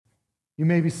You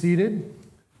may be seated.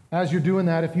 As you're doing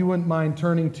that, if you wouldn't mind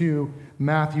turning to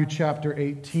Matthew chapter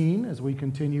 18 as we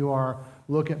continue our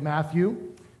look at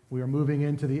Matthew. We are moving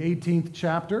into the 18th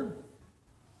chapter.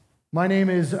 My name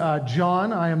is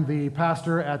John. I am the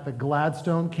pastor at the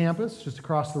Gladstone campus just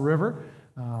across the river.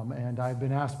 And I've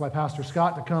been asked by Pastor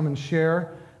Scott to come and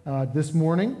share this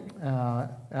morning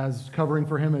as covering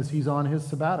for him as he's on his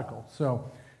sabbatical.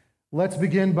 So let's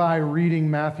begin by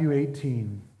reading Matthew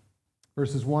 18,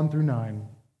 verses 1 through 9.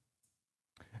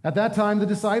 At that time, the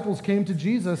disciples came to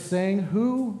Jesus, saying,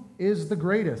 "Who is the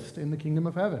greatest in the kingdom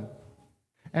of heaven?"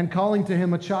 And calling to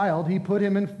him a child, he put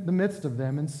him in the midst of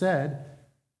them and said,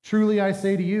 "Truly I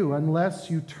say to you, unless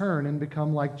you turn and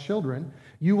become like children,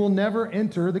 you will never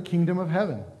enter the kingdom of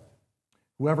heaven.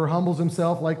 Whoever humbles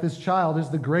himself like this child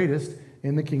is the greatest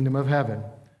in the kingdom of heaven.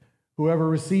 Whoever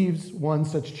receives one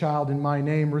such child in my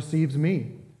name receives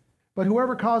me. But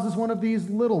whoever causes one of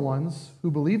these little ones who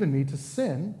believe in me to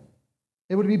sin,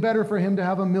 it would be better for him to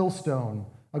have a millstone,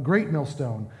 a great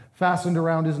millstone, fastened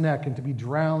around his neck and to be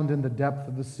drowned in the depth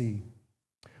of the sea.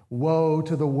 Woe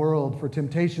to the world for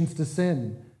temptations to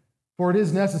sin, for it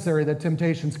is necessary that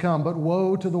temptations come, but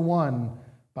woe to the one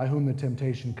by whom the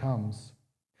temptation comes.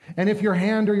 And if your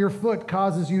hand or your foot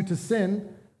causes you to sin,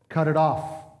 cut it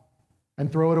off and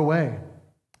throw it away.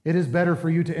 It is better for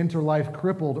you to enter life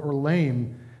crippled or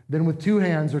lame than with 2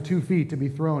 hands or 2 feet to be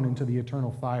thrown into the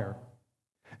eternal fire.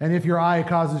 And if your eye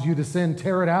causes you to sin,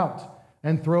 tear it out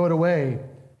and throw it away.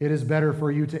 It is better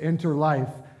for you to enter life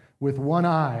with 1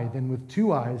 eye than with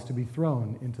 2 eyes to be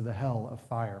thrown into the hell of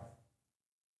fire."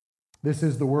 This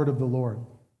is the word of the Lord.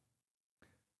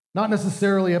 Not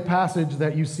necessarily a passage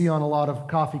that you see on a lot of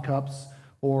coffee cups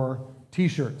or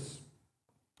t-shirts,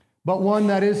 but one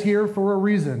that is here for a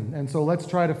reason. And so let's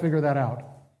try to figure that out.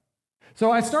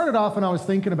 So I started off and I was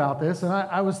thinking about this, and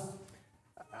I was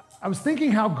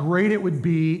thinking how great it would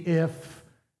be if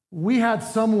we had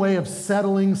some way of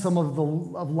settling some of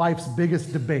life's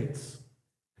biggest debates.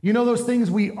 You know those things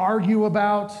we argue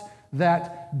about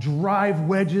that drive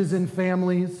wedges in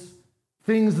families,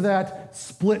 things that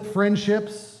split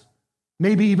friendships,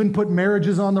 maybe even put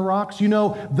marriages on the rocks. You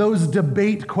know those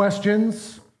debate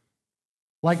questions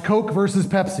like Coke versus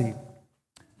Pepsi,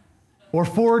 or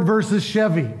Ford versus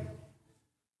Chevy,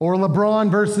 or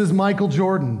LeBron versus Michael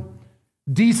Jordan,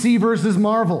 DC versus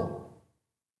Marvel,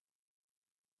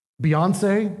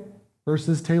 Beyonce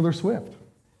versus Taylor Swift.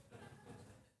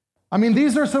 I mean,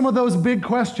 these are some of those big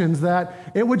questions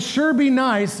that it would sure be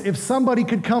nice if somebody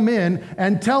could come in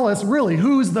and tell us, really,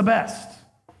 who's the best?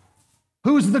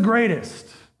 Who's the greatest?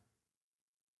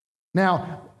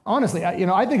 Now, honestly,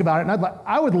 I think about it, and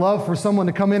I would love for someone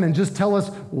to come in and just tell us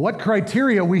what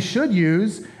criteria we should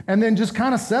use and then just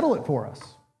kind of settle it for us.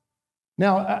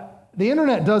 Now, the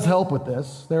internet does help with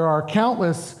this. There are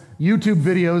countless YouTube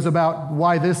videos about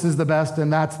why this is the best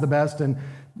and that's the best, and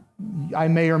I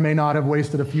may or may not have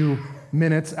wasted a few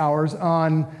minutes, hours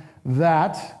on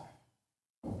that.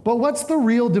 But what's the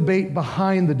real debate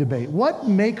behind the debate? What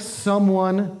makes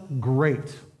someone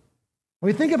great?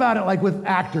 When we think about it like with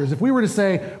actors, if we were to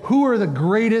say, who are the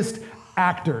greatest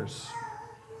actors?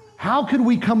 How could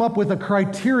we come up with a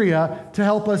criteria to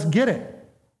help us get it?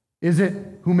 Is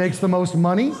it who makes the most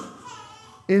money?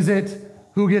 Is it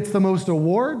who gets the most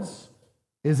awards?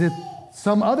 Is it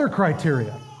some other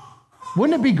criteria?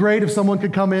 Wouldn't it be great if someone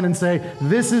could come in and say,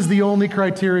 this is the only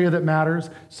criteria that matters,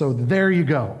 so there you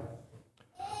go?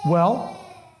 Well,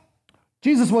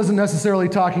 Jesus wasn't necessarily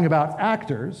talking about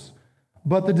actors,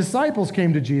 but the disciples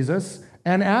came to Jesus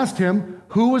and asked him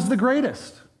who was the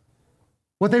greatest.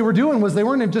 What they were doing was they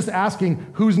weren't just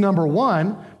asking who's number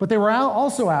one, but they were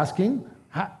also asking,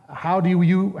 how do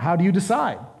you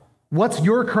decide? What's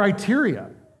your criteria?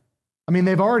 I mean,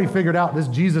 they've already figured out this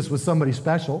Jesus was somebody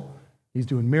special. He's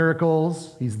doing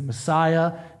miracles. He's the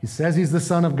Messiah. He says he's the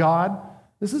Son of God.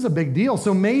 This is a big deal.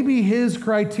 So maybe his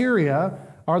criteria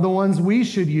are the ones we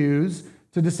should use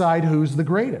to decide who's the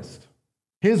greatest.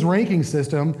 His ranking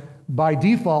system, by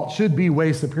default, should be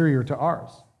way superior to ours.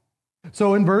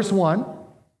 So in verse 1,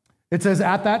 it says,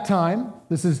 at that time,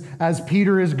 this is as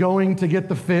Peter is going to get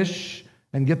the fish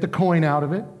and get the coin out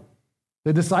of it,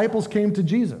 the disciples came to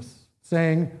Jesus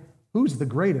saying, who's the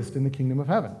greatest in the kingdom of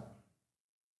heaven?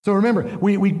 So remember,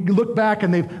 we look back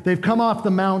and they've come off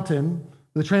the mountain,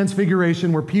 the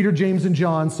transfiguration, where Peter, James, and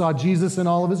John saw Jesus in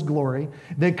all of his glory.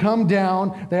 They come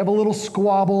down, they have a little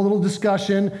squabble, a little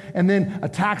discussion, and then a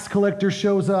tax collector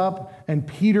shows up, and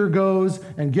Peter goes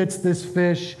and gets this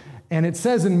fish. And it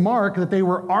says in Mark that they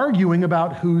were arguing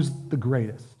about who's the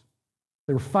greatest.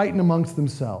 They were fighting amongst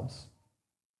themselves.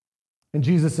 And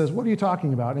Jesus says, what are you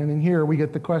talking about? And in here we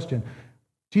get the question,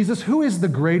 Jesus, who is the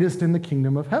greatest in the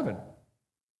kingdom of heaven?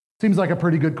 Seems like a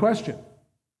pretty good question.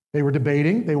 They were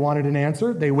debating. They wanted an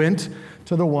answer. They went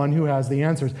to the one who has the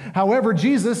answers. However,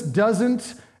 Jesus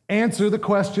doesn't answer the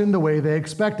question the way they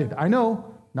expected. I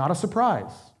know, not a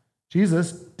surprise.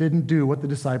 Jesus didn't do what the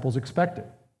disciples expected.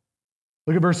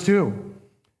 Look at verse 2.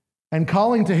 And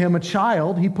calling to him a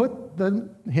child, he put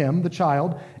the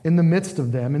child, in the midst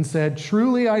of them and said,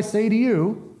 "Truly I say to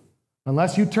you,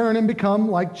 unless you turn and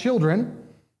become like children,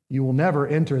 you will never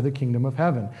enter the kingdom of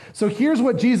heaven." So here's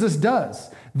what Jesus does.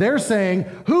 They're saying,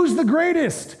 "Who's the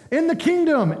greatest in the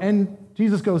kingdom?" And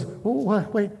Jesus goes, "Oh,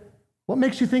 wait, what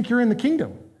makes you think you're in the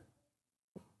kingdom?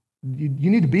 You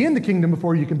need to be in the kingdom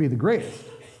before you can be the greatest."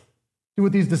 See,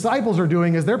 what these disciples are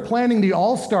doing is they're planning the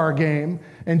all-star game,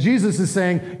 and Jesus is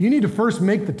saying, you need to first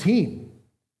make the team.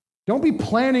 Don't be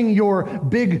planning your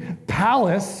big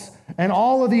palace and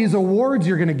all of these awards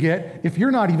you're going to get if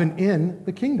you're not even in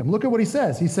the kingdom. Look at what he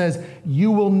says. He says,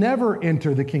 you will never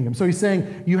enter the kingdom. So he's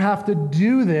saying you have to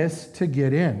do this to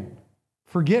get in.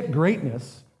 Forget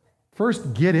greatness.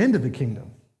 First, get into the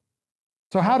kingdom.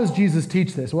 So how does Jesus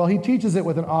teach this? Well, he teaches it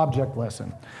with an object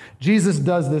lesson. Jesus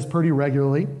does this pretty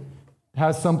regularly.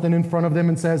 Has something in front of them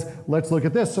and says, let's look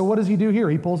at this. So what does he do here?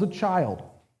 He pulls a child.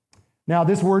 Now,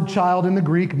 this word child in the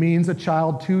Greek means a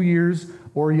child 2 years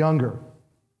or younger.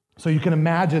 So you can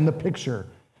imagine the picture.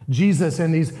 Jesus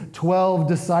and these 12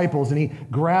 disciples, and he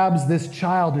grabs this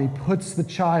child and he puts the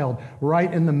child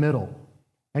right in the middle.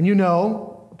 And you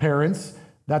know, parents,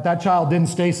 that child didn't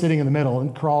stay sitting in the middle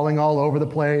and crawling all over the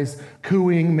place,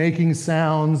 cooing, making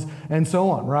sounds, and so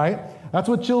on, right? That's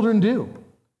what children do.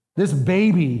 This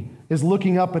baby is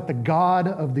looking up at the God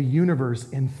of the universe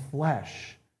in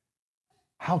flesh.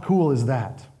 How cool is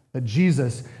that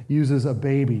Jesus uses a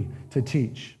baby to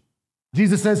teach?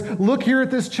 Jesus says, look here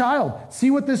at this child. See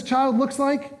what this child looks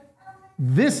like?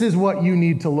 This is what you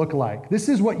need to look like. This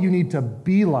is what you need to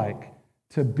be like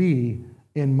to be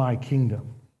in my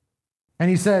kingdom. And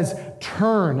he says,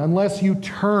 turn, unless you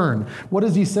turn. What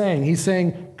is he saying? He's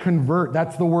saying convert.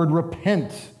 That's the word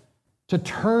repent. To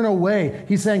turn away.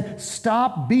 He's saying,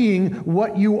 stop being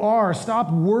what you are. Stop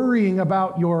worrying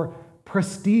about your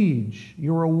prestige,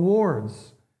 your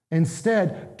awards.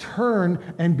 Instead,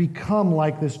 turn and become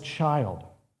like this child.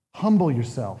 Humble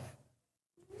yourself.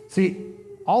 See,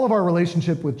 all of our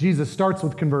relationship with Jesus starts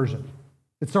with conversion.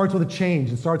 It starts with a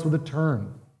change. It starts with a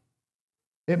turn.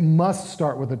 It must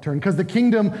start with a turn because the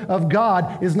kingdom of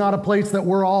God is not a place that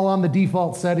we're all on the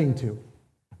default setting to.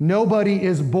 Nobody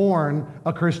is born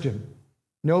a Christian.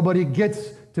 Nobody gets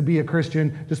to be a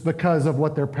Christian just because of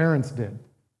what their parents did,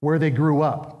 where they grew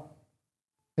up.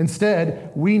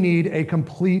 Instead, we need a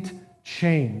complete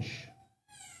change.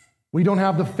 We don't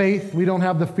have the faith, we don't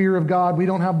have the fear of God, we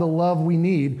don't have the love we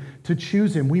need to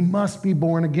choose him. We must be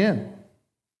born again.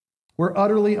 We're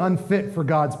utterly unfit for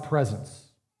God's presence.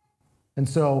 And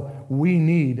so we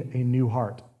need a new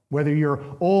heart. Whether you're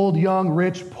old, young,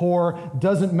 rich, poor,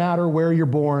 doesn't matter where you're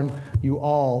born, you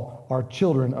all are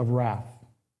children of wrath.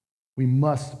 We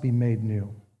must be made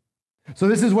new. So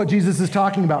this is what Jesus is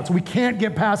talking about. So we can't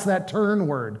get past that turn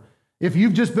word. If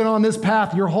you've just been on this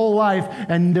path your whole life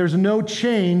and there's no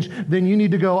change, then you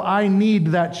need to go, I need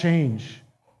that change.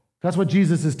 That's what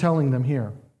Jesus is telling them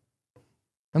here.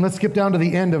 And let's skip down to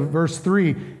the end of verse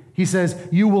 3. He says,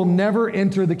 you will never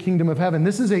enter the kingdom of heaven.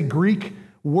 This is a Greek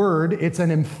word. It's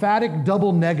an emphatic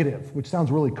double negative, which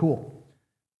sounds really cool.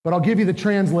 But I'll give you the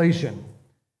translation.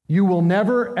 You will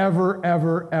never, ever,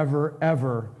 ever, ever,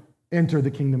 ever enter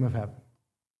the kingdom of heaven.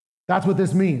 That's what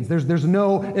this means. There's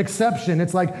no exception.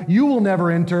 It's like, you will never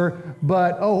enter,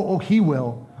 but, he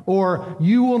will. Or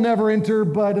you will never enter,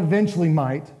 but eventually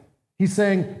might. He's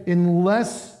saying,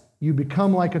 unless you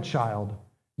become like a child,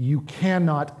 you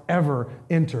cannot ever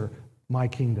enter my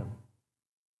kingdom.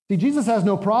 See, Jesus has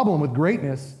no problem with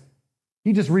greatness.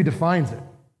 He just redefines it.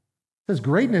 He says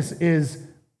greatness is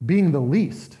being the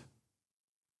least.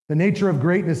 The nature of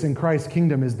greatness in Christ's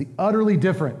kingdom is utterly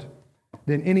different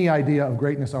than any idea of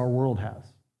greatness our world has.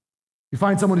 You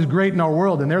find someone who's great in our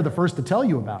world, and they're the first to tell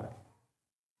you about it.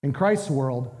 In Christ's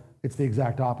world, it's the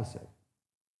exact opposite.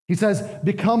 He says,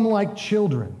 become like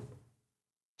children.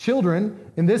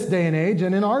 Children, in this day and age,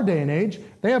 and in our day and age,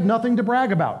 they have nothing to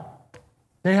brag about.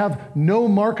 They have no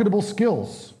marketable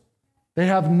skills. They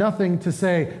have nothing to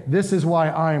say, this is why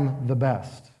I'm the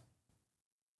best.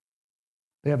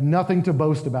 They have nothing to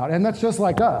boast about. And that's just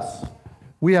like us.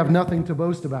 We have nothing to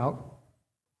boast about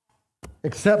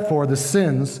except for the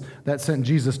sins that sent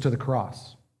Jesus to the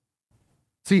cross.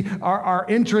 See, our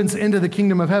entrance into the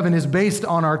kingdom of heaven is based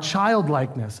on our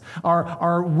childlikeness,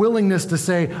 our willingness to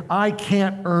say, I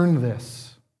can't earn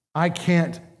this. I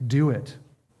can't do it.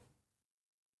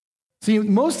 See,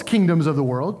 most kingdoms of the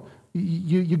world,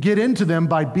 you get into them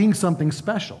by being something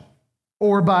special,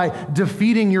 or by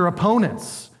defeating your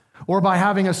opponents, or by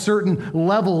having a certain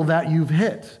level that you've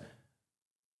hit.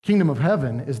 Kingdom of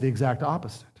heaven is the exact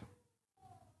opposite.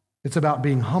 It's about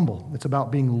being humble. It's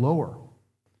about being lower.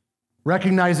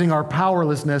 Recognizing our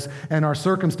powerlessness and our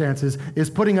circumstances is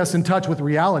putting us in touch with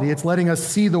reality. It's letting us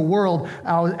see the world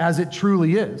as it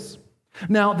truly is.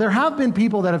 Now, there have been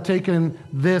people that have taken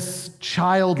this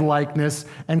childlikeness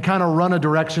and kind of run a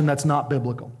direction that's not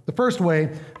biblical. The first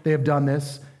way they have done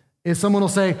this is someone will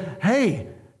say, hey,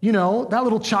 you know, that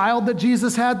little child that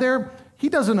Jesus had there, he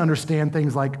doesn't understand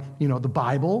things like, you know, the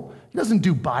Bible. He doesn't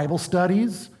do Bible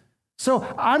studies. So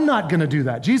I'm not going to do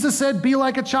that. Jesus said, be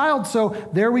like a child. So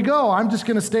there we go. I'm just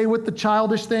going to stay with the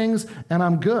childish things and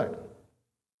I'm good.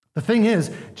 The thing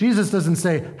is, Jesus doesn't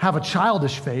say, have a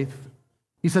childish faith.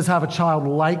 He says, have a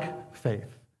childlike faith.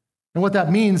 And what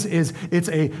that means is it's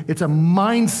a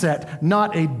mindset,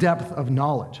 not a depth of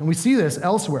knowledge. And we see this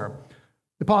elsewhere.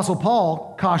 The Apostle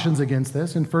Paul cautions against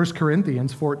this in 1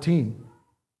 Corinthians 14,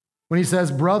 when he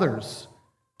says, brothers,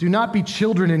 do not be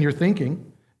children in your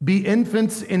thinking. Be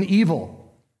infants in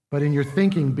evil, but in your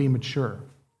thinking be mature.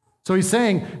 So he's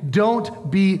saying, don't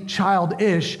be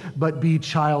childish, but be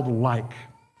childlike.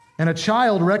 And a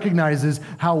child recognizes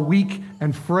how weak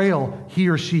and frail he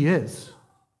or she is.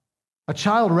 A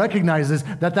child recognizes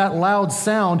that that loud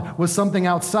sound was something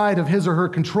outside of his or her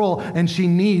control, and she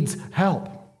needs help.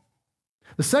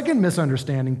 The second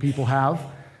misunderstanding people have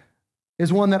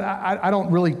is one that I don't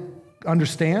really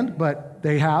understand, but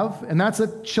they have, and that's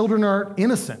that children are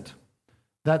innocent.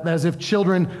 That as if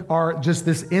children are just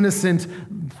this innocent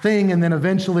thing and then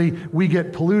eventually we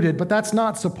get polluted, but that's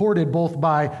not supported both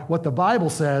by what the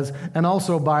Bible says and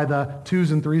also by the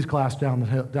 2s and 3s class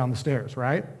down the stairs,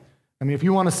 right? I mean, if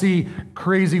you want to see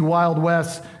crazy Wild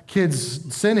West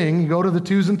kids sinning, you go to the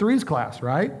 2s and 3s class,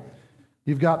 right?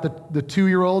 You've got the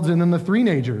 2-year-olds and then the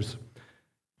 3-nagers.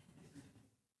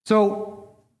 So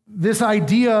this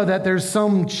idea that there's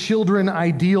some children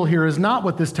ideal here is not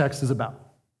what this text is about.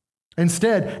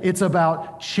 Instead, it's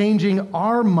about changing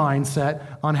our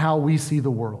mindset on how we see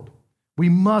the world. We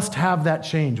must have that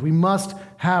change. We must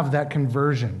have that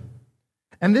conversion.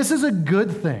 And this is a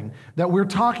good thing that we're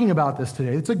talking about this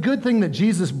today. It's a good thing that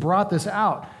Jesus brought this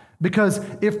out, because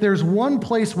if there's one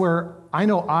place where I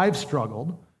know I've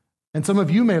struggled, and some of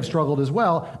you may have struggled as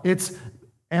well, it's,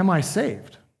 am I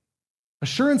saved?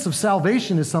 Assurance of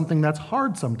salvation is something that's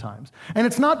hard sometimes. And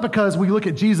it's not because we look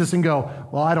at Jesus and go,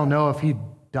 well, I don't know if he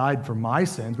died for my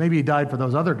sins. Maybe he died for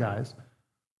those other guys.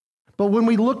 But when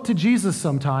we look to Jesus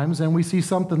sometimes and we see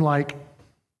something like,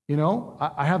 you know,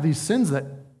 I have these sins that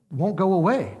won't go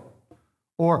away.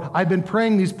 Or I've been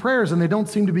praying these prayers and they don't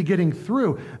seem to be getting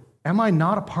through. Am I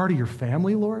not a part of your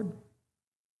family, Lord?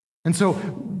 And so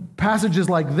passages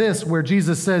like this where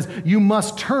Jesus says, you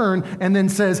must turn, and then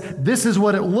says, this is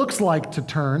what it looks like to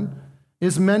turn,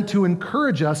 is meant to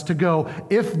encourage us to go,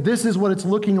 if this is what it's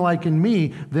looking like in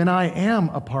me, then I am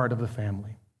a part of the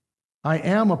family. I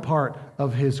am a part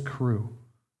of his crew.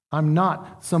 I'm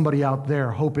not somebody out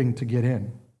there hoping to get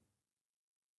in.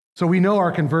 So we know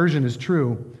our conversion is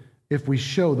true if we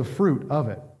show the fruit of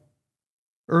it.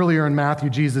 Earlier in Matthew,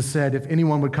 Jesus said, if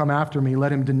anyone would come after me,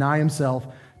 let him deny himself,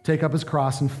 take up his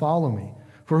cross, and follow me.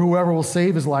 For whoever will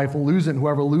save his life will lose it, and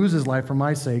whoever loses life for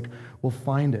my sake will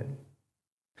find it.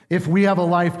 If we have a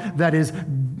life that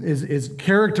is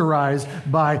characterized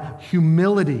by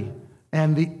humility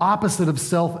and the opposite of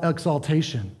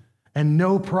self-exaltation and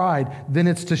no pride, then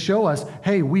it's to show us,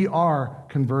 hey, we are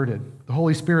converted. The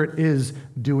Holy Spirit is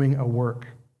doing a work.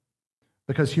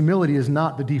 Because humility is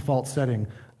not the default setting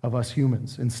of us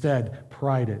humans. Instead,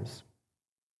 pride is.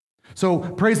 So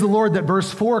praise the Lord that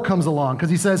verse 4 comes along, because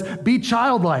he says, be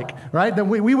childlike, right? That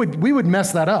we would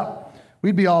mess that up.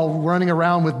 We'd be all running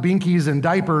around with binkies and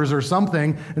diapers or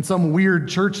something and some weird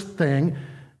church thing.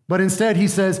 But instead he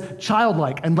says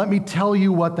childlike, and let me tell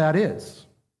you what that is.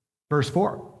 Verse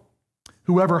 4,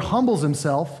 whoever humbles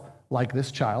himself like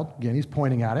this child, again he's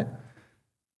pointing at it,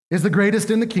 is the greatest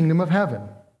in the kingdom of heaven.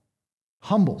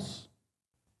 Humbles.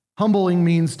 Humbling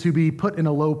means to be put in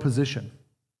a low position.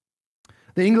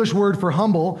 The English word for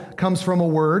humble comes from a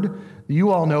word,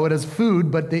 you all know it as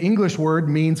food, but the English word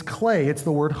means clay. It's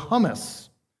the word humus.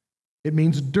 It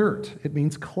means dirt. It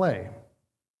means clay.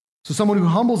 So someone who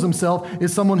humbles himself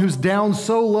is someone who's down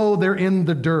so low they're in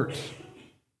the dirt.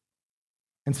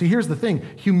 And see, here's the thing.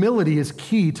 Humility is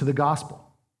key to the gospel.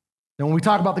 Now, when we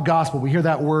talk about the gospel, we hear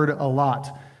that word a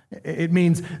lot. It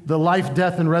means the life,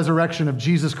 death, and resurrection of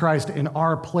Jesus Christ in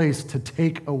our place to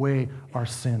take away our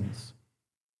sins.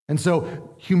 And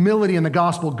so humility and the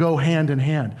gospel go hand in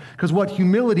hand. Because what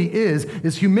humility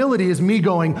is me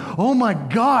going, oh my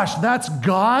gosh, that's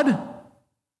God,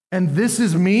 and this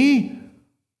is me.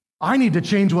 I need to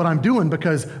change what I'm doing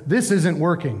because this isn't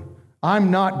working. I'm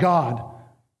not God.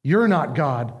 You're not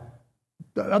God.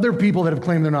 The other people that have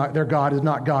claimed their God is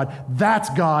not God. That's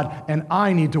God, and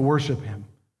I need to worship him.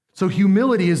 So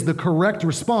humility is the correct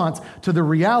response to the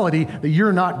reality that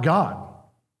you're not God.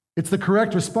 It's the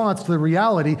correct response to the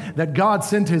reality that God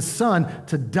sent his son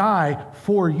to die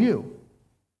for you.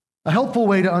 A helpful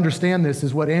way to understand this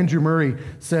is what Andrew Murray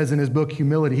says in his book,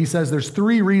 Humility. He says there's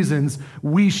 3 reasons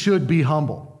we should be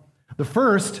humble. The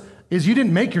first is you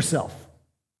didn't make yourself.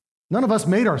 None of us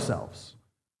made ourselves.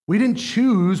 We didn't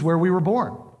choose where we were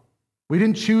born. We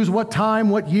didn't choose what time,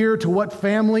 what year, to what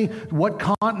family, what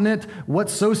continent, what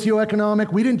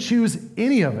socioeconomic. We didn't choose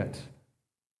any of it.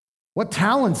 What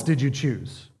talents did you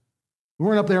choose? We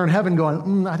weren't up there in heaven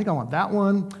going, I think I want that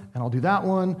one, and I'll do that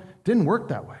one. It didn't work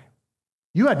that way.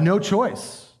 You had no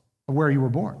choice of where you were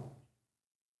born.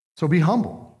 So be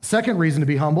humble. Second reason to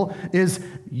be humble is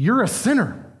you're a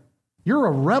sinner. You're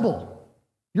a rebel.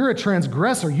 You're a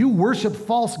transgressor. You worship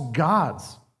false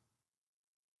gods.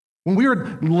 When we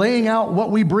were laying out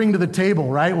what we bring to the table,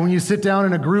 right? When you sit down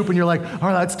in a group and you're like, all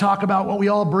right, let's talk about what we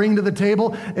all bring to the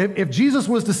table. If Jesus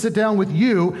was to sit down with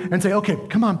you and say, okay,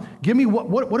 come on, give me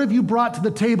what have you brought to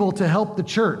the table to help the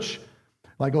church?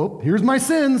 Like, oh, here's my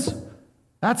sins.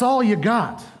 That's all you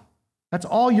got. That's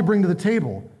all you bring to the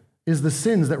table is the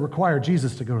sins that require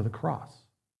Jesus to go to the cross.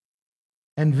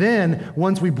 And then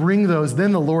once we bring those,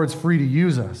 then the Lord's free to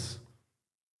use us.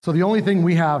 So the only thing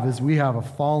we have is we have a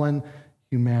fallen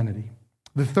humanity.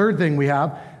 The third thing we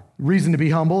have, reason to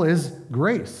be humble, is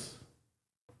grace.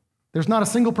 There's not a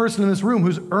single person in this room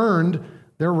who's earned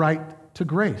their right to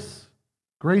grace.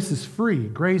 Grace is free.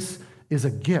 Grace is a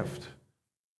gift.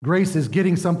 Grace is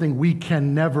getting something we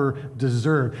can never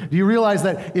deserve. Do you realize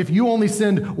that if you only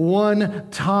sinned one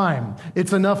time,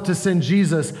 it's enough to send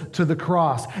Jesus to the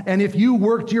cross? And if you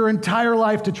worked your entire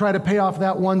life to try to pay off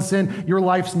that one sin, your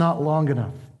life's not long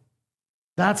enough.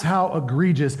 That's how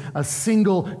egregious a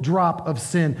single drop of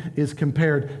sin is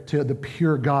compared to the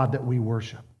pure God that we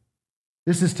worship.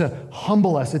 This is to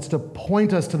humble us. It's to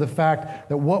point us to the fact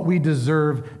that what we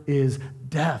deserve is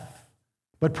death.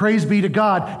 But praise be to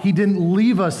God, he didn't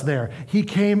leave us there. He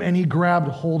came and he grabbed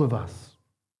hold of us.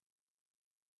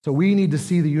 So we need to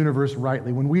see the universe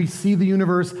rightly. When we see the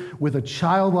universe with a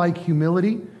childlike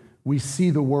humility, we see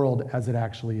the world as it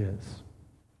actually is.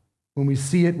 When we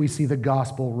see it, we see the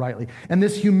gospel rightly. And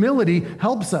this humility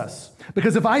helps us.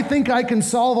 Because if I think I can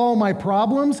solve all my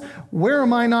problems, where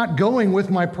am I not going with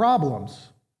my problems?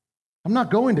 I'm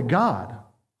not going to God.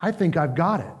 I think I've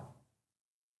got it.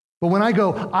 But when I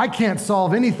go, I can't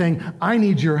solve anything, I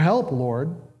need your help,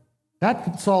 Lord,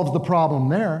 that solves the problem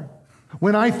there.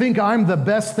 When I think I'm the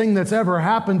best thing that's ever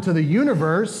happened to the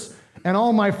universe, and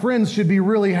all my friends should be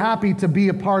really happy to be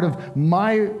a part of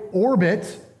my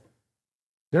orbit,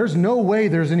 there's no way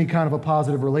there's any kind of a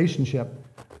positive relationship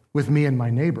with me and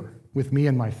my neighbor, with me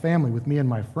and my family, with me and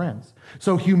my friends.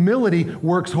 So humility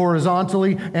works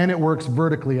horizontally and it works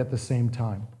vertically at the same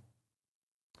time.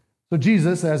 So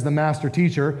Jesus, as the master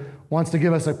teacher, wants to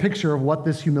give us a picture of what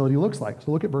this humility looks like.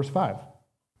 So look at verse 5.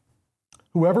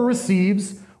 Whoever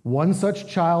receives one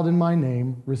such child in my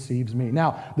name receives me.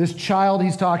 Now, this child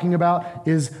he's talking about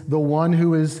is the one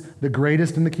who is the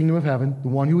greatest in the kingdom of heaven, the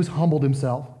one who has humbled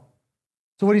himself.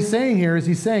 So what he's saying here is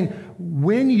he's saying,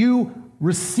 when you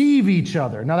receive each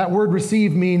other, now that word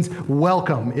receive means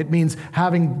welcome. It means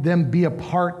having them be a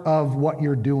part of what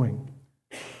you're doing.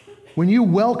 When you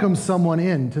welcome someone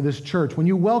into this church, when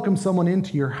you welcome someone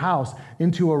into your house,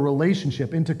 into a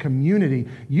relationship, into community,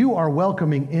 you are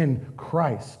welcoming in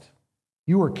Christ.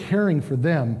 You are caring for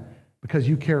them because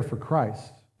you care for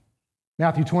Christ.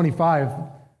 Matthew 25,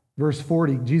 verse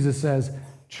 40, Jesus says,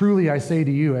 truly I say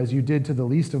to you, as you did to the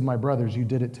least of my brothers, you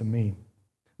did it to me.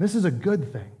 This is a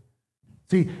good thing.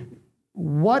 See,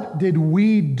 what did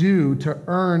we do to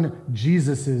earn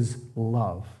Jesus'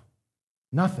 love?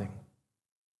 Nothing.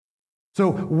 So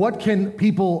what can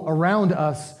people around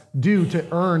us do to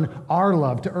earn our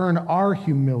love, to earn our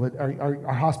humility,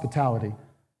 our hospitality?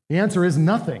 The answer is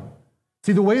nothing.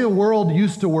 See, the way the world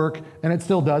used to work, and it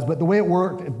still does, but the way it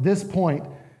worked at this point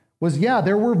was,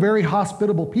 there were very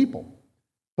hospitable people,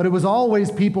 but it was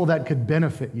always people that could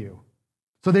benefit you.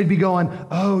 So they'd be going,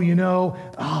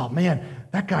 oh man,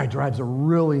 that guy drives a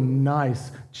really nice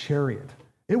chariot.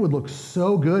 It would look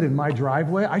so good in my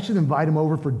driveway. I should invite him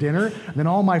over for dinner. And then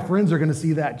all my friends are going to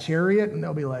see that chariot and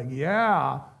they'll be like,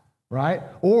 yeah, right?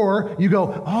 Or you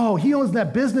go, oh, he owns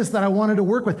that business that I wanted to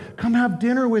work with. Come have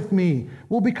dinner with me.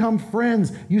 We'll become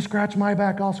friends. You scratch my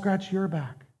back, I'll scratch your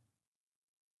back.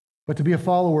 But to be a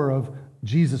follower of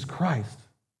Jesus Christ,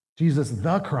 Jesus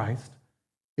the Christ,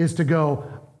 is to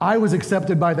go, I was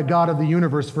accepted by the God of the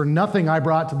universe for nothing I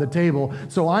brought to the table,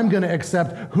 so I'm going to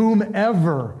accept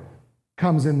whomever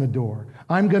comes in the door.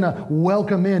 I'm going to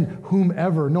welcome in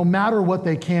whomever, no matter what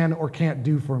they can or can't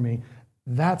do for me.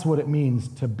 That's what it means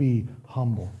to be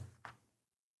humble.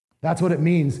 That's what it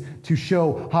means to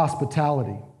show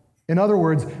hospitality. In other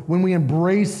words, when we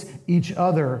embrace each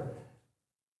other,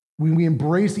 we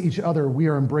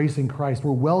are embracing Christ.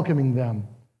 We're welcoming them.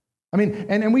 I mean,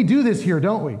 and we do this here,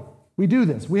 don't we? We do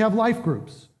this. We have life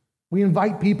groups. We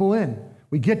invite people in.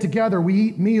 We get together. We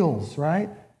eat meals, right?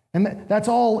 And that's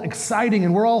all exciting,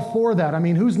 and we're all for that. I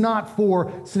mean, who's not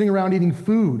for sitting around eating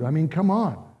food? I mean, come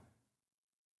on.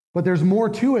 But there's more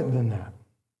to it than that.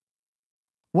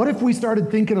 What if we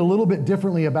started thinking a little bit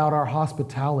differently about our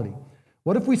hospitality?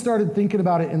 What if we started thinking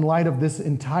about it in light of this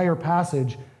entire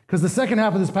passage? Because the second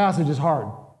half of this passage is hard.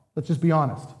 Let's just be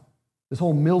honest. This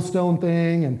whole millstone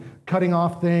thing and cutting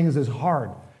off things is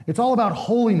hard. It's all about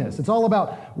holiness. It's all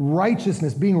about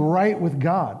righteousness, being right with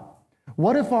God.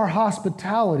 What if our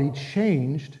hospitality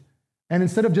changed, and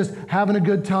instead of just having a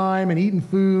good time and eating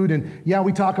food and, yeah,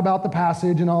 we talk about the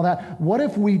passage and all that, what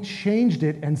if we changed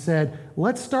it and said,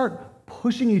 let's start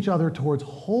pushing each other towards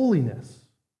holiness?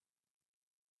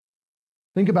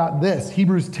 Think about this.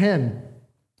 Hebrews 10,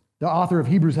 the author of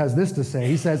Hebrews has this to say.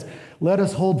 He says, let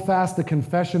us hold fast the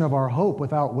confession of our hope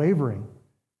without wavering.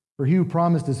 For he who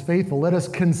promised is faithful. Let us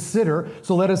consider,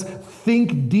 so let us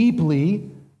think deeply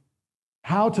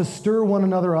how to stir one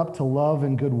another up to love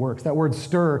and good works. That word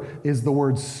stir is the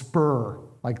word spur,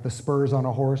 like the spurs on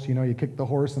a horse. You know, you kick the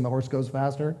horse and the horse goes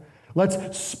faster.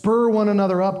 Let's spur one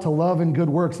another up to love and good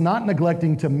works, not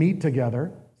neglecting to meet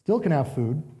together. Still can have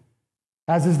food,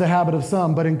 as is the habit of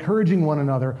some, but encouraging one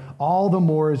another all the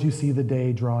more as you see the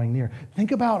day drawing near.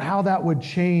 Think about how that would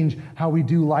change how we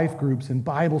do life groups and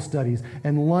Bible studies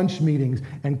and lunch meetings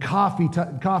and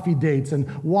coffee dates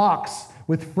and walks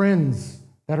with friends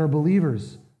that are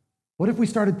believers. What if we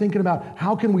started thinking about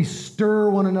how can we stir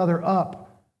one another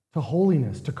up to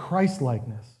holiness, to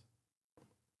Christ-likeness?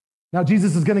 Now,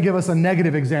 Jesus is going to give us a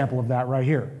negative example of that right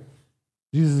here.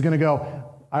 Jesus is going to go,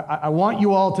 I want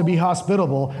you all to be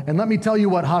hospitable, and let me tell you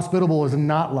what hospitable is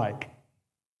not like.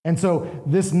 And so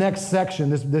this next section,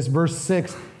 this verse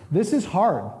 6, this is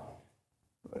hard.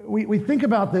 We think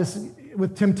about this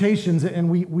with temptations, and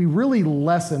we really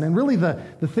lessen. And really the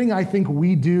thing I think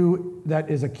we do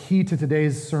that is a key to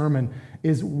today's sermon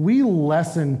is we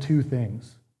lessen two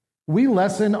things. We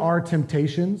lessen our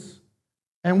temptations,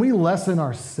 and we lessen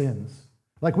our sins.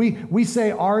 Like we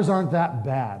say ours aren't that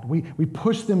bad. We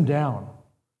push them down.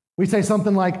 We say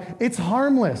something like, it's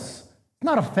harmless. It's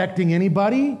not affecting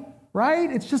anybody, right?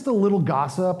 It's just a little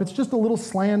gossip. It's just a little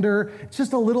slander. It's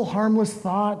just a little harmless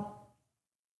thought.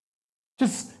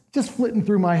 Just flitting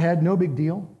through my head, no big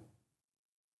deal.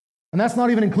 And that's not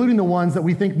even including the ones that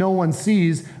we think no one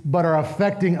sees, but are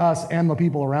affecting us and the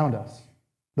people around us.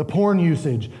 The porn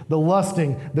usage, the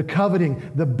lusting, the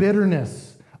coveting, the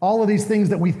bitterness, all of these things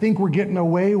that we think we're getting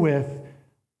away with,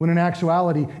 when in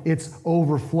actuality, it's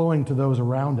overflowing to those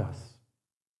around us.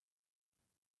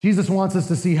 Jesus wants us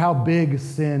to see how big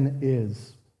sin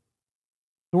is.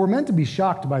 So we're meant to be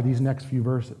shocked by these next few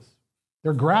verses.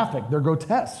 They're graphic, they're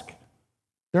grotesque.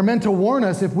 They're meant to warn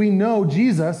us if we know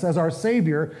Jesus as our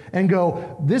Savior and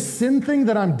go, this sin thing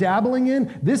that I'm dabbling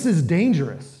in, this is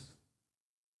dangerous.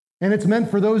 And it's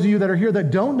meant for those of you that are here that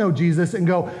don't know Jesus and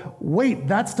go, wait,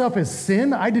 that stuff is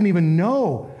sin? I didn't even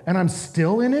know, and I'm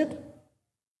still in it?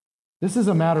 This is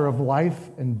a matter of life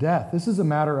and death. This is a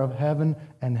matter of heaven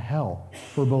and hell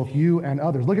for both you and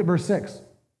others. Look at verse 6.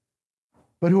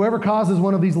 But whoever causes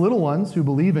one of these little ones who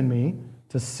believe in me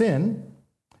to sin,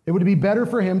 it would be better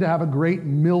for him to have a great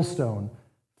millstone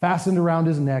fastened around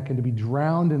his neck and to be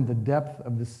drowned in the depth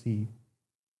of the sea.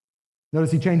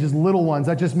 Notice he changes little ones.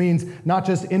 That just means not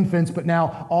just infants, but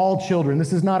now all children.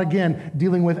 This is not, again,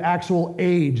 dealing with actual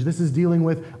age. This is dealing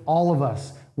with all of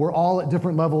us. We're all at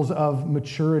different levels of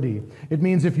maturity. It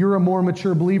means if you're a more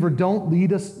mature believer, don't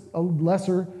lead a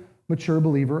lesser mature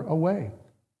believer away.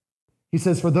 He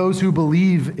says, for those who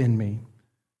believe in me.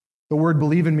 The word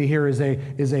believe in me here is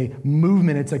a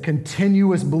movement. It's a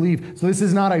continuous belief. So this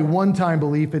is not a one-time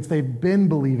belief. It's they've been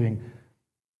believing.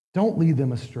 Don't lead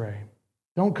them astray.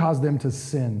 Don't cause them to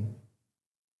sin.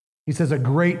 He says a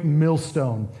great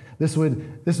millstone. This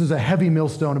was a heavy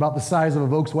millstone about the size of a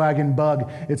Volkswagen Bug.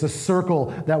 It's a circle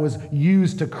that was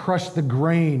used to crush the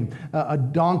grain. A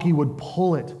donkey would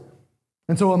pull it.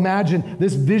 And so imagine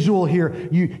this visual here.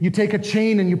 You take a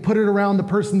chain and you put it around the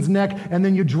person's neck, and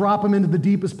then you drop them into the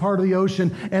deepest part of the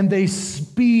ocean, and they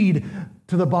speed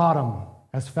to the bottom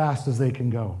as fast as they can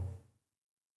go.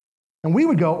 And we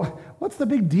would go, what's the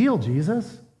big deal,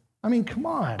 Jesus? I mean, come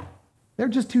on. They're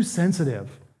just too sensitive.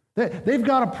 They've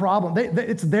got a problem.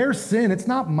 It's their sin. It's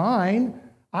not mine.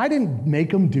 I didn't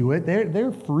make them do it.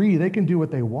 They're free. They can do what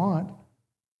they want.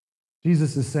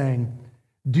 Jesus is saying,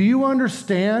 do you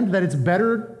understand that it's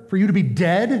better for you to be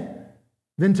dead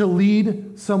than to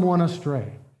lead someone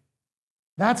astray?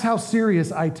 That's how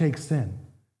serious I take sin.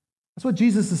 That's what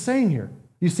Jesus is saying here.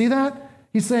 You see that?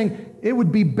 He's saying it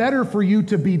would be better for you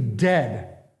to be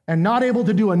dead and not able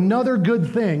to do another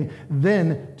good thing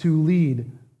than to lead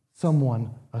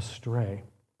someone astray.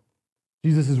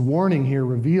 Jesus' warning here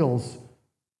reveals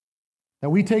that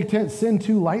we take sin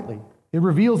too lightly. It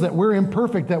reveals that we're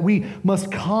imperfect, that we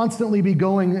must constantly be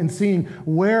going and seeing,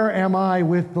 where am I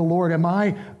with the Lord? Am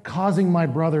I causing my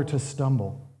brother to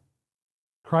stumble?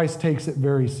 Christ takes it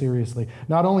very seriously.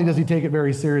 Not only does he take it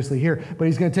very seriously here, but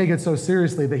he's going to take it so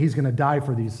seriously that he's going to die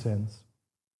for these sins.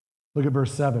 Look at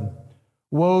verse 7.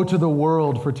 Woe to the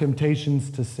world for temptations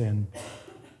to sin.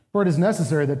 For it is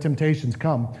necessary that temptations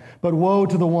come, but woe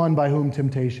to the one by whom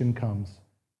temptation comes.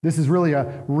 This is really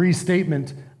a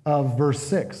restatement of verse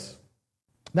 6.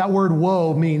 That word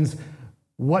woe means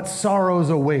what sorrows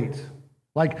await.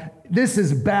 Like, this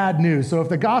is bad news. So if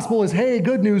the gospel is, hey,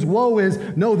 good news, woe is,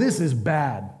 no, this is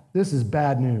bad. This is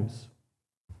bad news.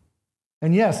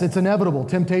 And yes, it's inevitable.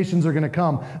 Temptations are going to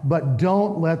come, but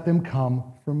don't let them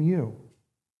come from you.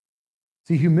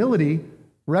 See, humility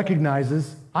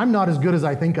recognizes I'm not as good as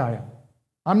I think I am.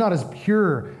 I'm not as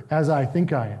pure as I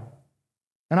think I am.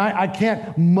 And I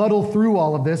can't muddle through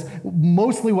all of this.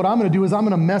 Mostly what I'm going to do is I'm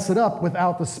going to mess it up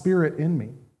without the Spirit in me.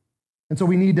 And so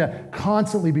we need to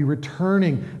constantly be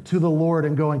returning to the Lord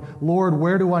and going, Lord,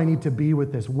 where do I need to be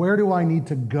with this? Where do I need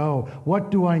to go? What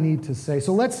do I need to say?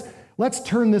 So let's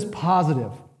turn this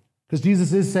positive, because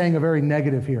Jesus is saying a very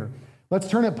negative here. Let's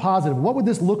turn it positive. What would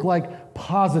this look like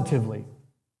positively?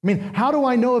 I mean, how do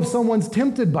I know if someone's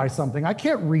tempted by something? I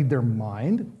can't read their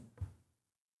mind.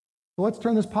 So let's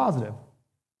turn this positive.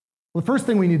 Well, the first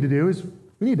thing we need to do is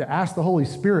we need to ask the Holy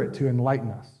Spirit to enlighten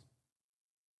us.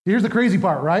 Here's the crazy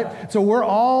part, right? So we're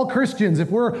all Christians. If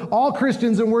we're all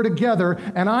Christians and we're together,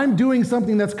 and I'm doing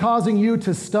something that's causing you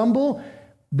to stumble,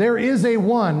 there is a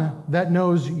one that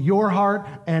knows your heart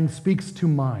and speaks to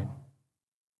mine.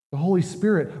 The Holy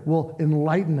Spirit will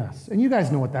enlighten us. And you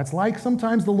guys know what that's like.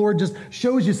 Sometimes the Lord just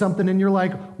shows you something and you're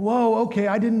like, whoa, okay,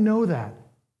 I didn't know that.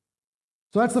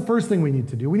 So that's the first thing we need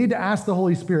to do. We need to ask the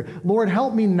Holy Spirit, Lord,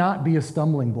 help me not be a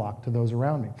stumbling block to those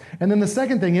around me. And then the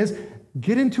second thing is,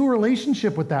 get into a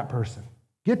relationship with that person.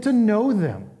 Get to know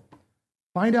them.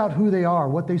 Find out who they are,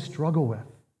 what they struggle with.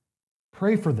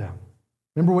 Pray for them.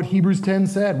 Remember what Hebrews 10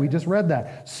 said? We just read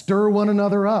that. Stir one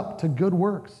another up to good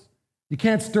works. You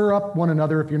can't stir up one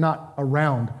another if you're not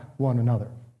around one another.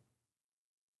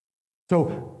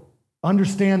 So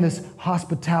understand this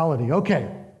hospitality.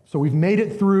 Okay, so we've made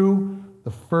it through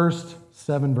the first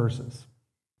 7 verses.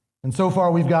 And so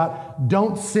far we've got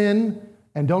don't sin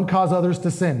and don't cause others to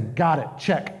sin. Got it.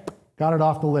 Check. Got it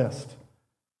off the list.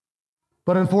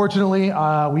 But unfortunately,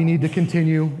 we need to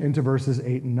continue into verses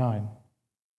 8 and 9.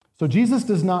 So Jesus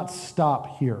does not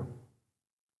stop here.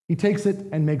 He takes it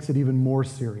and makes it even more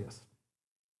serious.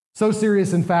 So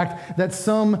serious, in fact, that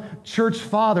some church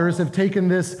fathers have taken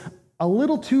this a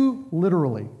little too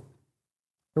literally.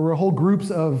 There were whole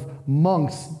groups of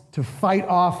monks to fight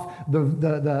off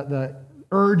the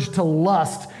urge to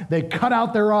lust. They cut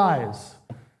out their eyes.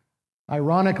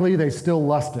 Ironically, they still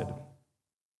lusted.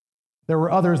 There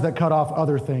were others that cut off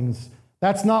other things.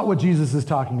 That's not what Jesus is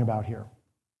talking about here.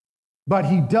 But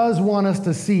he does want us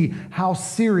to see how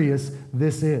serious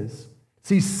this is.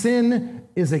 See, sin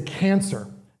is a cancer.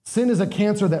 Sin is a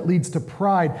cancer that leads to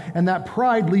pride, and that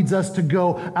pride leads us to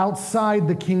go outside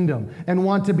the kingdom and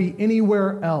want to be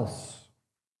anywhere else.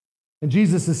 And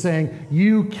Jesus is saying,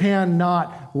 you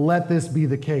cannot let this be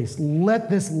the case. Let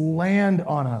this land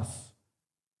on us.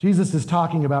 Jesus is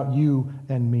talking about you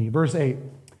and me. Verse 8,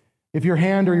 if your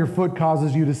hand or your foot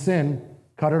causes you to sin,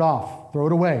 cut it off, throw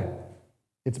it away.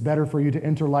 It's better for you to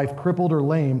enter life crippled or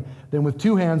lame than with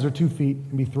 2 hands or 2 feet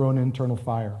and be thrown in eternal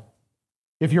fire.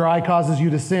 If your eye causes you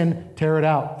to sin, tear it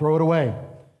out, throw it away.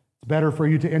 It's better for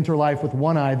you to enter life with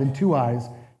 1 eye than 2 eyes,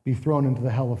 be thrown into the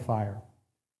hell of fire.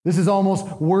 This is almost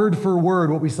word for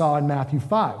word what we saw in Matthew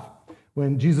 5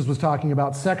 when Jesus was talking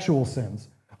about sexual sins.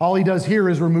 All he does here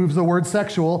is removes the word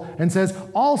sexual and says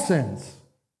all sins.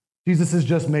 Jesus has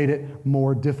just made it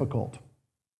more difficult.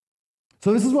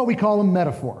 So this is what we call a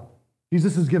metaphor.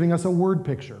 Jesus is giving us a word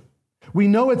picture. We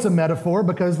know it's a metaphor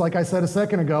because, like I said a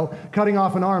second ago, cutting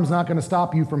off an arm is not going to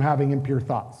stop you from having impure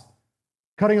thoughts.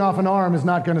 Cutting off an arm is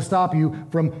not going to stop you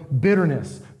from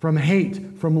bitterness, from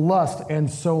hate, from lust, and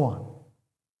so on.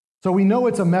 So we know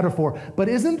it's a metaphor, but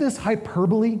isn't this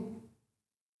hyperbole?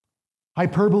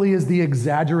 Hyperbole is the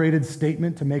exaggerated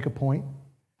statement to make a point.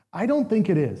 I don't think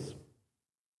it is.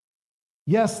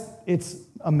 Yes, it's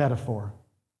a metaphor,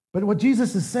 but what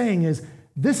Jesus is saying is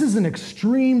this is an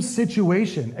extreme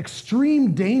situation,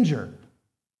 extreme danger.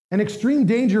 And extreme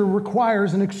danger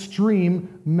requires an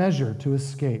extreme measure to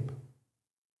escape.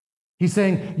 He's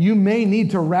saying you may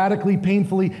need to radically,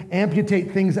 painfully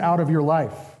amputate things out of your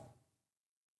life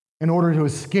in order to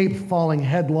escape falling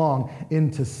headlong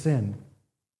into sin.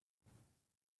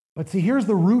 But see, here's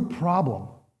the root problem.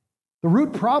 The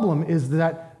root problem is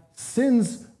that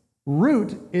sin's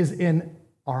root is in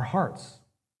our hearts.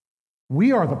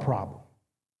 We are the problem.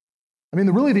 I mean,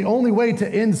 really the only way to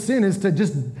end sin is to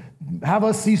just have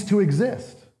us cease to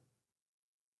exist.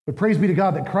 But praise be to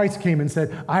God that Christ came and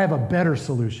said, I have a better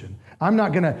solution. I'm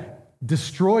not going to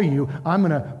destroy you. I'm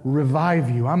going to revive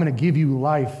you. I'm going to give you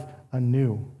life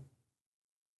anew.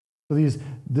 So these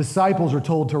disciples are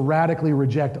told to radically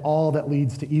reject all that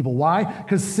leads to evil. Why?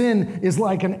 Because sin is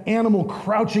like an animal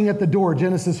crouching at the door,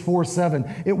 Genesis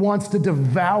 4:7. It wants to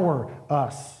devour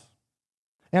us.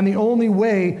 And the only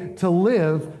way to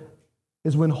live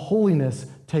is when holiness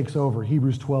takes over,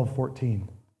 Hebrews 12:14.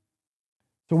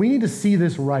 So we need to see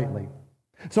this rightly.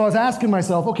 So I was asking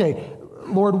myself, okay,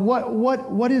 Lord,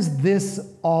 what is this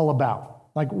all about?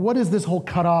 Like, what is this whole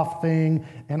cutoff thing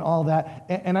and all that?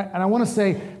 And I want to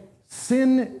say,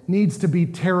 sin needs to be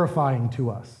terrifying to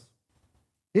us.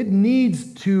 It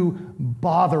needs to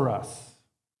bother us.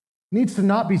 It needs to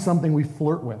not be something we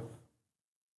flirt with.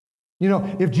 You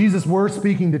know, if Jesus were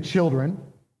speaking to children,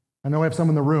 I know we have some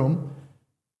in the room,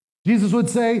 Jesus would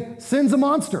say, sin's a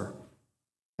monster.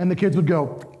 And the kids would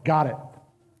go, got it.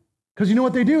 Because you know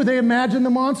what they do? They imagine the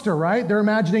monster, right? They're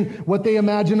imagining what they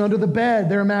imagine under the bed.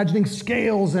 They're imagining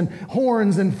scales and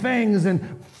horns and fangs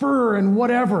and fur and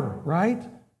whatever, right?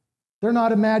 They're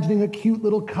not imagining a cute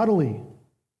little cuddly.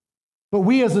 But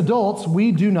we as adults,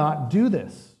 we do not do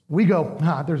this. We go,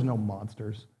 there's no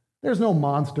monsters. There's no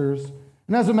monsters.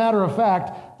 And as a matter of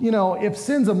fact, you know, if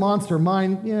sin's a monster,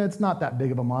 it's not that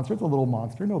big of a monster. It's a little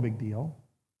monster, no big deal.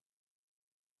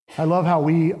 I love how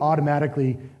we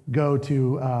automatically go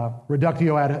to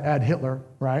reductio ad Hitler,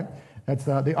 right? That's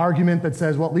the argument that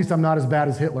says, well, at least I'm not as bad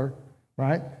as Hitler,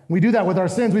 right? We do that with our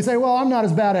sins. We say, well, I'm not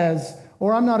as bad as,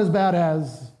 or I'm not as bad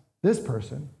as this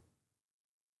person.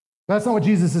 That's not what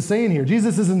Jesus is saying here.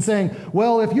 Jesus isn't saying,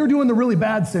 well, if you're doing the really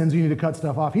bad sins, you need to cut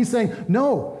stuff off. He's saying,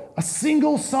 no, a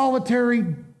single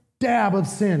solitary dab of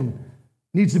sin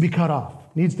needs to be cut off,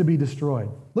 needs to be destroyed.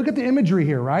 Look at the imagery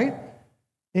here, right?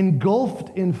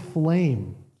 Engulfed in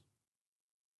flame,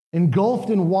 engulfed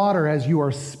in water as you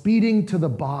are speeding to the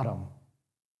bottom.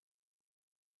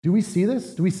 Do we see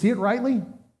this? Do we see it rightly?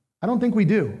 I don't think we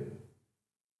do.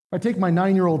 If I take my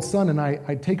 9-year-old son and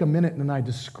I take a minute and I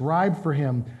describe for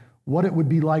him what it would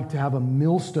be like to have a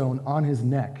millstone on his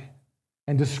neck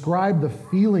and describe the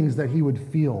feelings that he would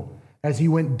feel as he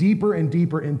went deeper and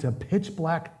deeper into pitch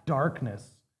black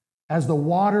darkness, as the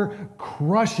water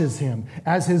crushes him,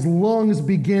 as his lungs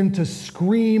begin to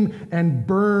scream and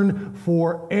burn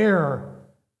for air,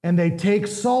 and they take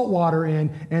salt water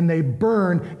in and they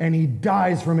burn and he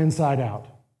dies from inside out.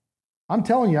 I'm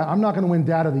telling you, I'm not going to win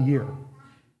Dad of the Year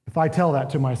if I tell that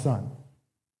to my son.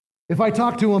 If I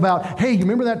talk to him about, hey, you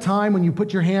remember that time when you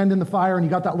put your hand in the fire and you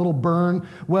got that little burn?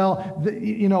 Well,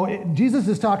 Jesus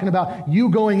is talking about you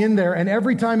going in there, and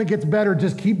every time it gets better,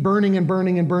 just keep burning and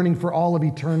burning and burning for all of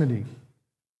eternity.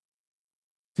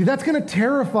 See, that's going to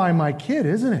terrify my kid,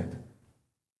 isn't it?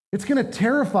 It's going to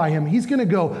terrify him. He's going to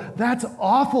go, that's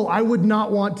awful. I would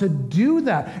not want to do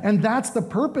that. And that's the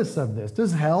purpose of this.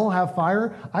 Does hell have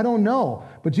fire? I don't know.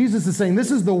 But Jesus is saying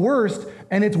this is the worst,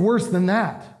 and it's worse than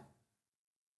that.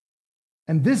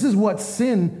 And this is what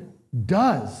sin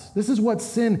does. This is what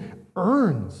sin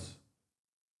earns.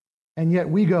 And yet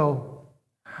we go,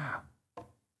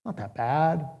 not that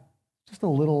bad. Just a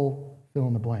little fill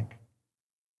in the blank.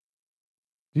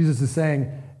 Jesus is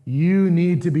saying, you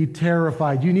need to be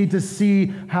terrified. You need to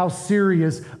see how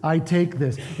serious I take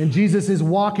this. And Jesus is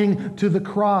walking to the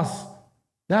cross.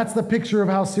 That's the picture of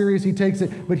how serious he takes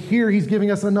it. But here he's giving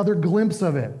us another glimpse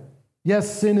of it.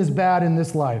 Yes, sin is bad in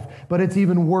this life, but it's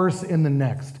even worse in the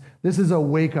next. This is a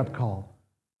wake-up call.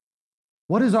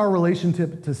 What is our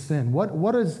relationship to sin?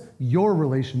 What is your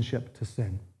relationship to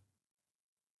sin?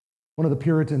 One of the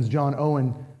Puritans, John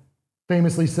Owen,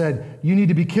 famously said, you need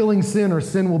to be killing sin or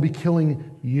sin will be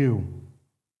killing you.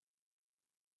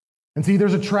 And see,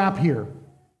 there's a trap here.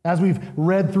 As we've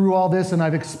read through all this and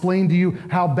I've explained to you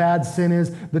how bad sin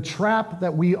is, the trap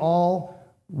that we all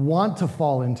want to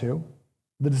fall into,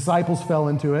 the disciples fell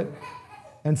into it,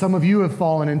 and some of you have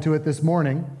fallen into it this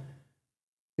morning,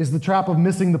 is the trap of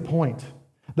missing the point.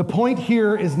 The point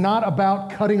here is not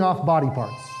about cutting off body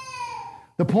parts.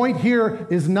 The point here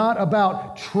is not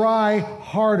about try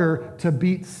harder to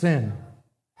beat sin.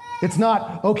 It's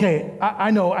not, okay, I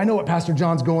know what Pastor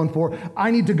John's going for. I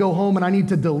need to go home and I need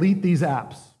to delete these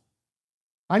apps.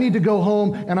 I need to go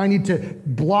home and I need to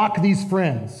block these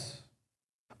friends.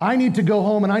 I need to go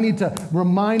home and I need to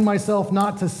remind myself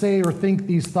not to say or think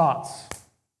these thoughts.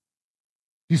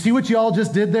 You see what you all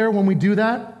just did there when we do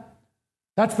that?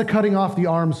 That's the cutting off the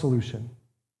arm solution.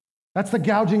 That's the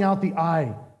gouging out the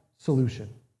eye solution.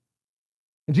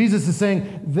 And Jesus is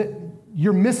saying that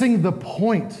you're missing the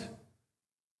point.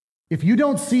 If you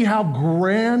don't see how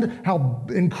grand, how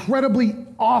incredibly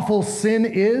awful sin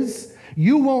is,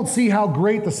 you won't see how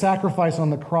great the sacrifice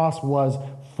on the cross was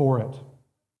for it.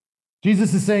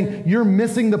 Jesus is saying you're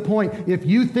missing the point if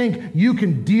you think you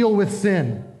can deal with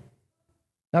sin.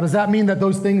 Now, does that mean that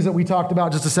those things that we talked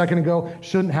about just a second ago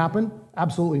shouldn't happen?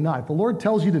 Absolutely not. If the Lord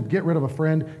tells you to get rid of a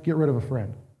friend, get rid of a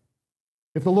friend.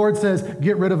 If the Lord says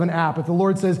get rid of an app, if the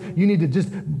Lord says you need to just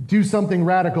do something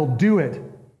radical, do it.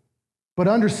 But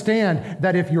understand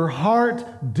that if your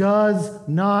heart does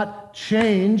not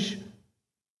change,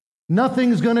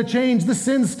 nothing's going to change. The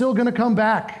sin's still going to come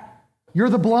back. You're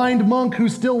the blind monk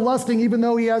who's still lusting even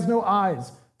though he has no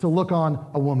eyes to look on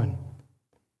a woman.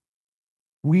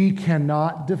 We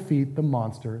cannot defeat the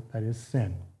monster that is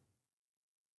sin.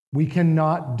 We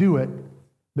cannot do it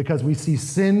because we see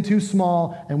sin too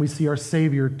small and we see our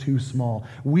Savior too small.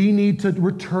 We need to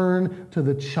return to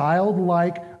the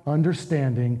childlike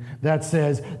understanding that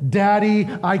says, Daddy,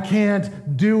 I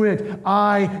can't do it.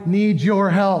 I need your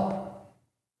help.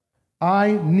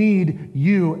 I need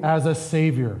you as a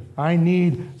Savior. I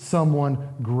need someone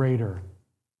greater.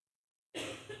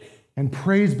 And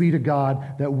praise be to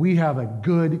God that we have a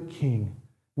good King.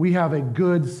 We have a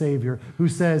good Savior who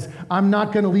says, I'm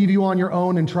not going to leave you on your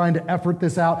own and trying to effort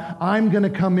this out. I'm going to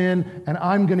come in and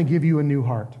I'm going to give you a new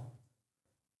heart.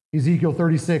 Ezekiel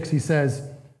 36, he says,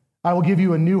 I will give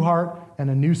you a new heart and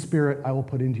a new spirit I will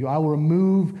put into you. I will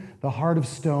remove the heart of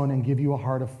stone and give you a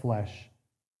heart of flesh.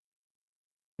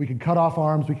 We can cut off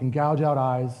arms, we can gouge out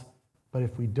eyes, but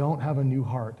if we don't have a new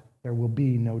heart, there will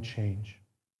be no change.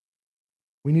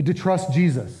 We need to trust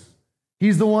Jesus.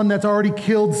 He's the one that's already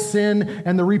killed sin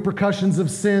and the repercussions of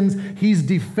sins. He's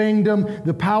defanged them.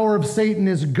 The power of Satan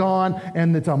is gone,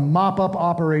 and it's a mop-up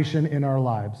operation in our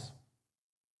lives.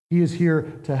 He is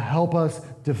here to help us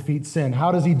defeat sin.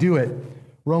 How does he do it?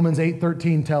 Romans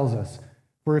 8:13 tells us,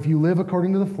 for if you live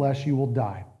according to the flesh, you will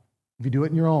die. If you do it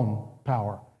in your own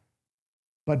power.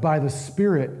 But by the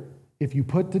Spirit, if you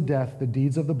put to death the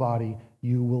deeds of the body,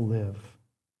 you will live.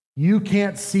 You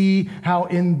can't see how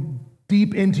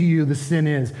deep into you the sin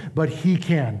is, but he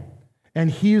can.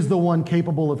 And he is the one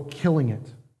capable of killing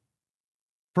it.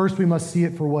 First, we must see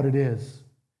it for what it is.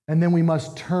 And then we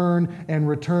must turn and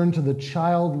return to the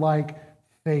childlike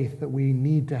faith that we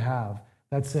need to have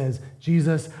that says,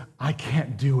 Jesus, I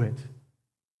can't do it.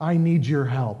 I need your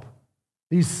help.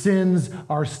 These sins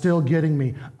are still getting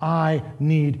me. I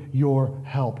need your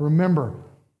help. Remember,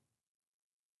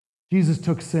 Jesus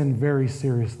took sin very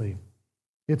seriously.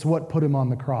 It's what put him on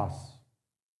the cross.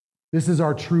 This is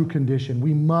our true condition.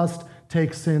 We must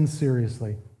take sin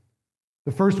seriously.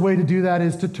 The first way to do that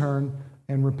is to turn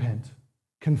and repent.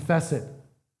 Confess it.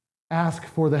 Ask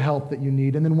for the help that you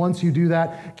need. And then once you do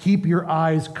that, keep your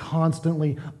eyes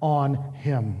constantly on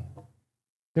him.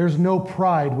 There's no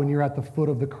pride when you're at the foot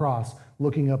of the cross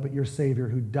looking up at your Savior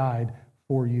who died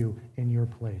for you in your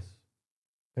place.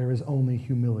 There is only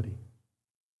humility.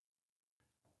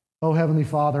 Oh, Heavenly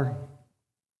Father,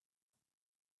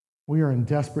 we are in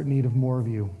desperate need of more of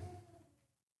you.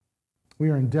 We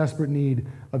are in desperate need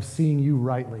of seeing you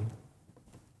rightly,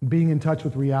 being in touch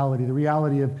with reality, the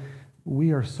reality of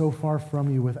we are so far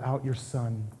from you without your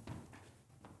Son.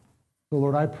 So,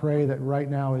 Lord, I pray that right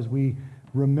now as we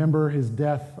remember his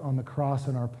death on the cross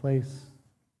in our place,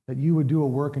 that you would do a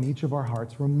work in each of our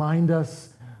hearts. Remind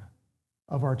us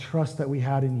of our trust that we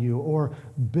had in you, or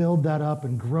build that up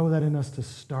and grow that in us to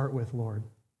start with, Lord.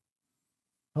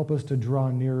 Help us to draw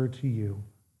nearer to you.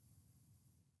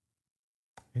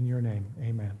 In your name,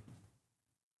 amen.